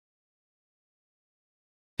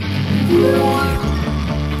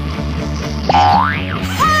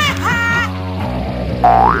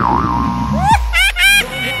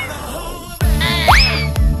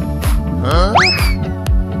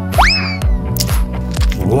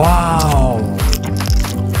Wow!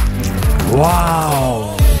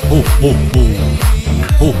 Wow! Ho ho ho!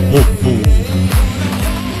 Ho ho ho!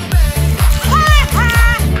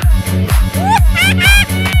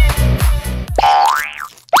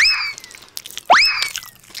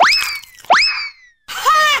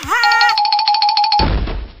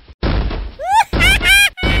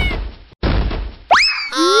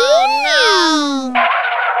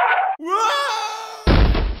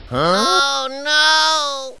 Oh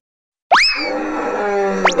no!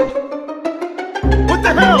 What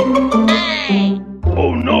the hell? Hey!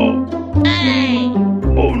 Oh no! Hey!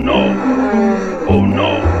 Oh no! Oh no!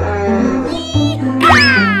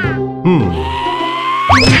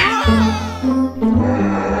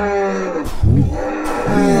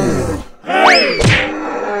 Hey!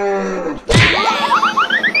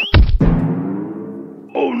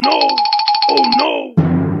 Oh no! Oh no!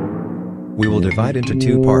 We will divide into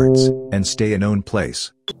 2 parts and stay in own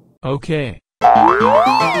place. Okay.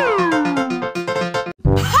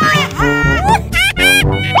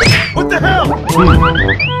 What the hell?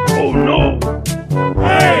 Oh no!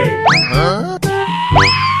 Hey! Huh?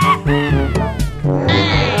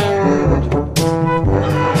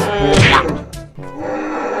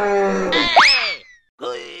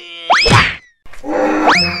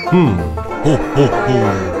 Ho ho ho!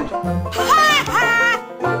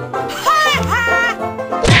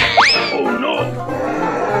 Oh no!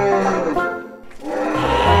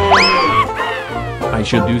 I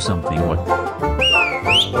should do something. What?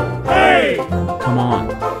 Hey! Come on.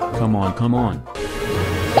 Come on, come on.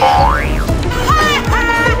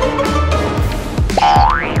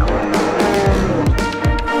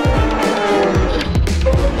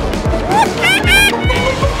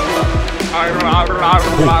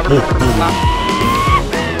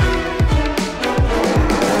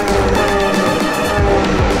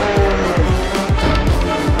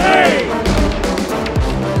 Hey!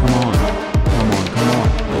 Come on. Come on, come on.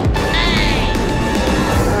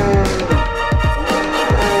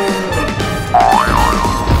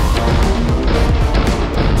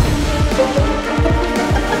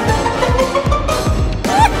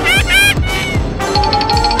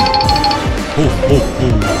 Ho ho ho!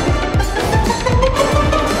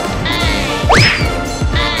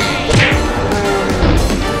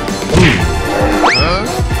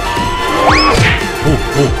 Ho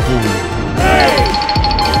ho ho!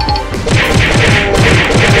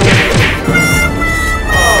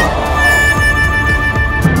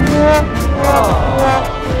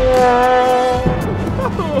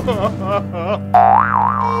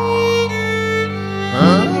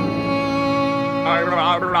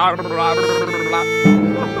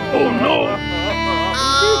 Oh no!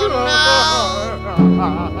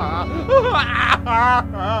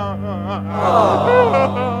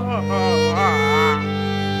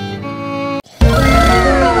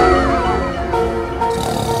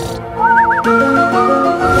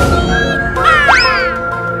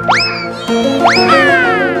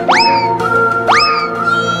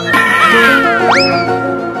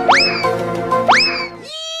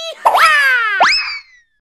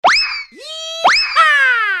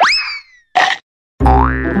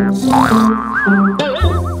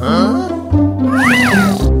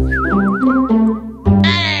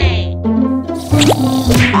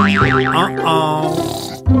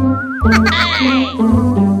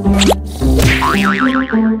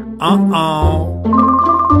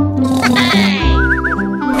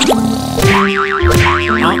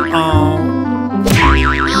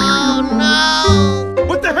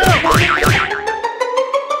 What the hell?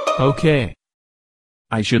 Okay.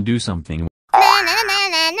 I should do something.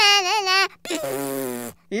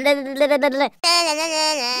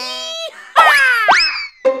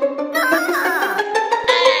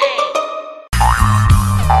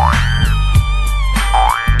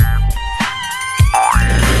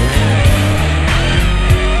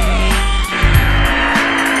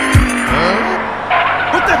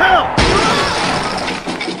 What the hell?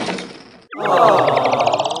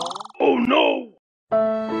 Oh no!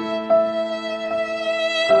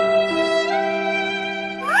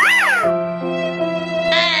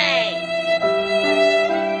 Hey!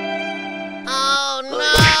 Oh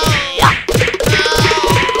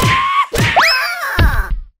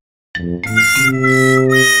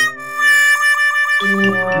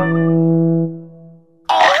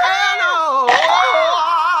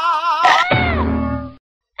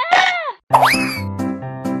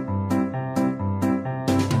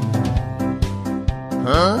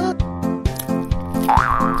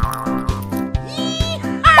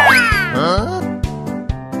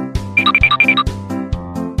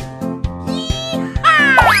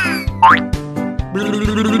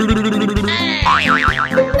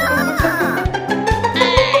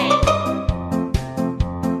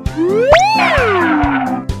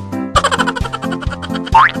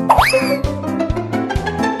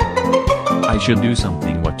I should do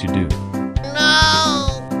something. What to do? No!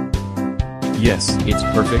 Yes, it's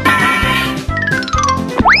perfect.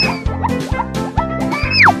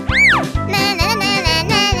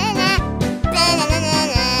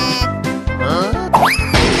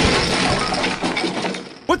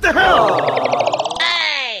 What the hell?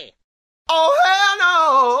 Hey! Oh, hell no!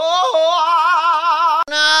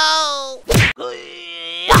 No!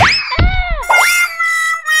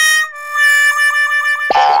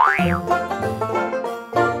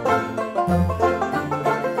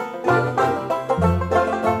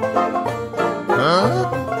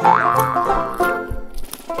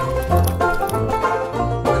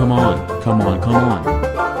 Come on, come on, come on.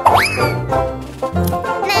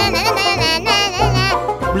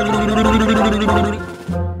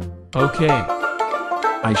 Okay.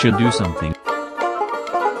 I should do something.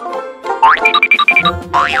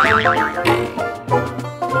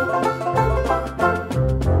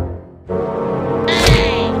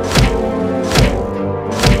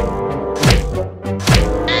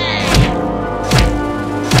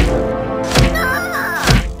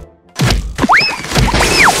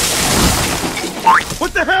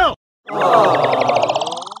 What the hell?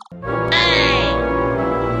 Hey!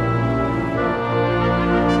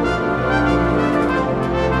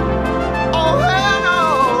 Oh, hell no!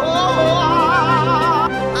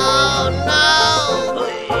 Oh no!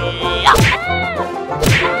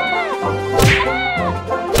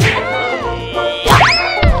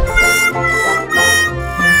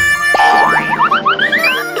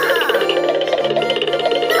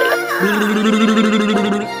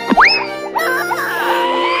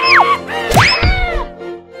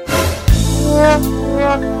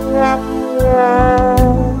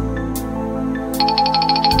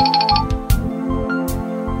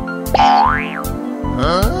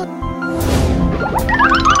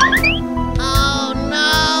 Oh no!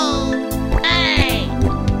 Hey!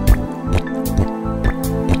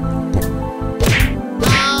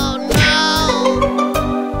 Oh no!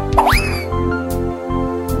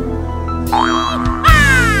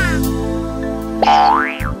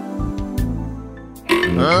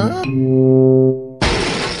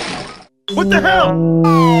 What the hell?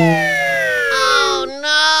 Oh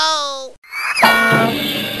no!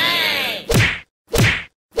 Hey!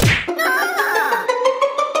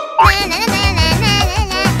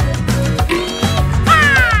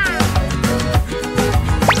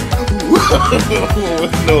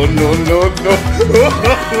 No, no, no, no.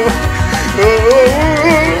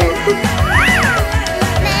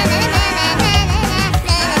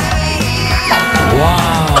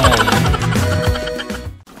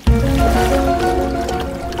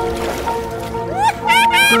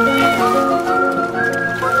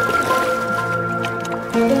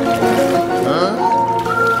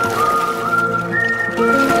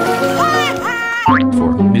 For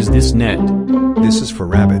whom is this net? This is for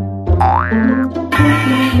Rabbit.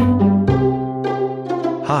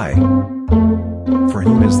 Hi. For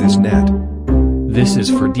whom is this net? This is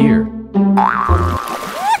for deer.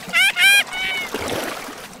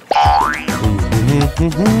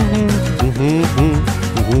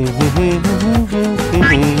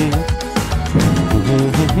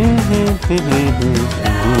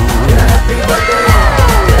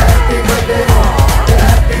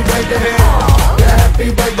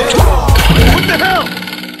 What the hell?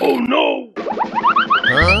 Oh no!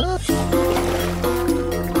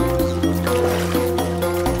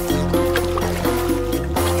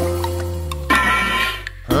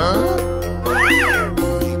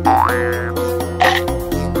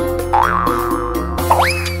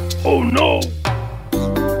 Oh no!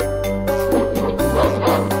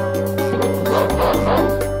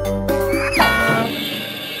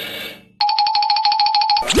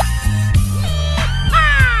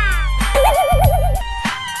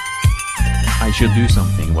 I should do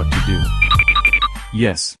something. What to do?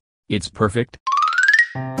 Yes, it's perfect.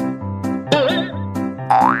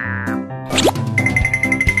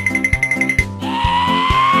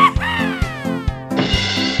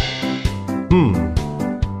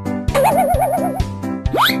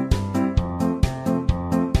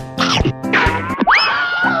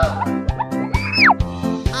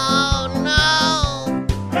 Oh no!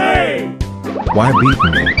 Hey! Why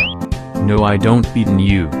beaten me? No, I don't beaten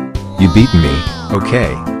you. You beaten me.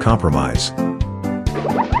 Okay, compromise.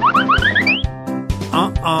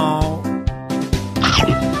 Uh-oh.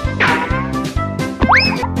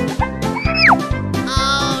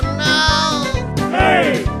 Oh no!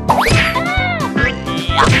 Hey!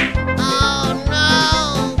 Oh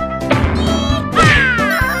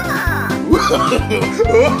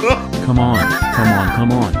Come on, come on,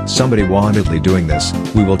 come on. Somebody wantedly doing this,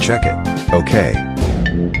 we will check it. Okay.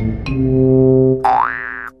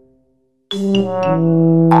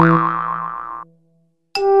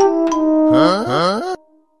 no!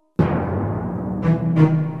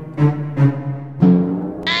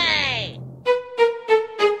 Hey!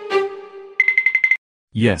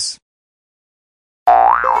 Yes.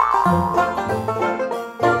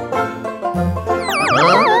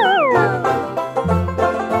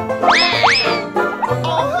 Oh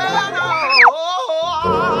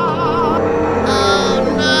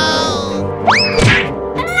no!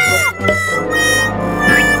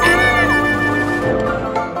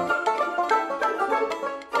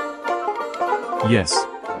 Yes.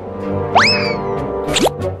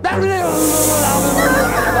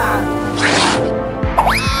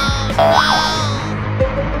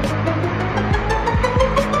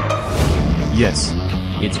 Yes.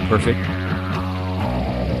 It's perfect.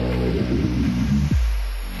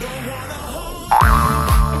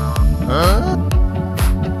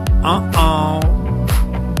 Uh-oh.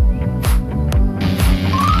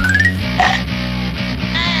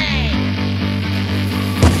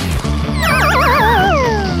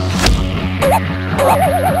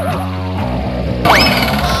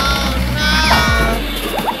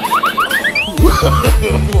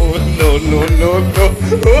 No, no, no, no.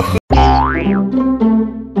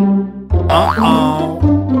 Uh-oh.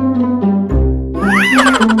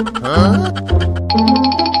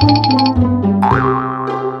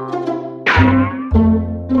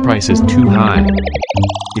 Price is too high.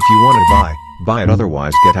 If you want to buy it,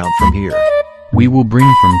 otherwise get out from here. We will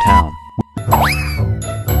bring from town.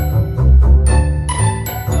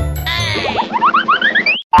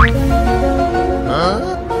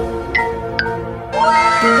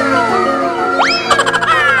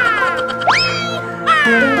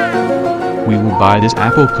 We will buy this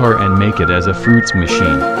apple cart and make it as a fruits machine.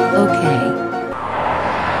 Okay.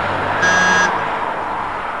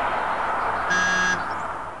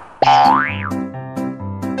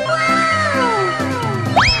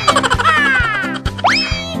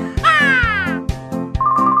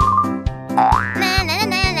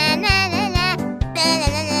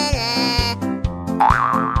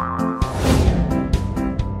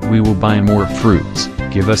 We will buy more fruits.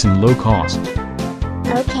 Give us in low cost.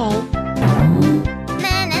 Okay.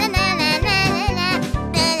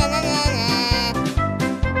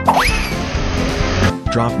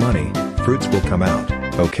 Drop money, fruits will come out.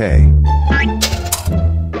 Okay.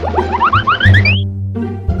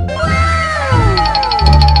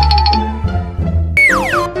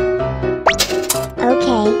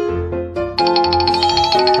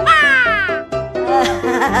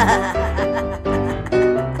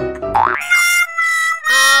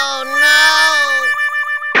 Oh no!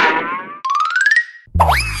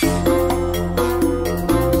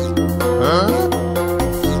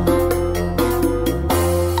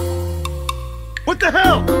 What the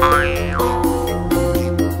hell?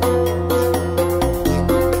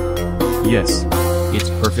 Yes. It's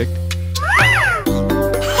perfect.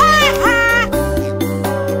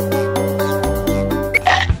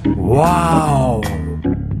 Wow.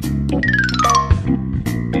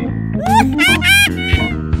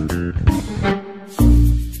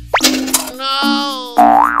 No!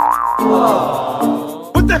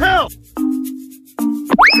 What the hell?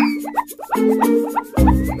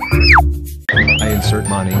 I insert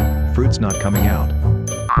money, fruits not coming out.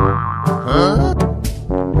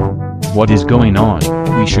 What is going on?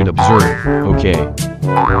 We should observe, okay?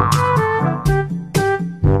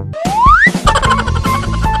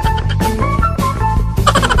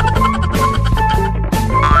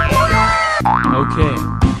 Okay.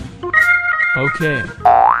 Okay.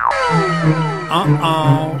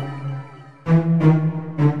 Uh-oh.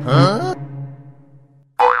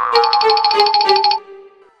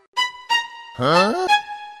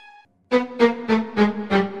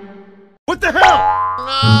 What the hell?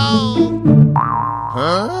 No!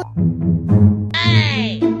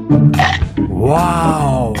 Hey!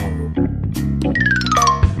 Wow.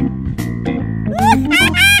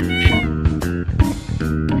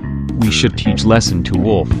 We should teach lesson to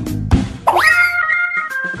Wolf.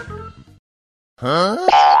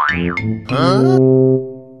 Uh-oh.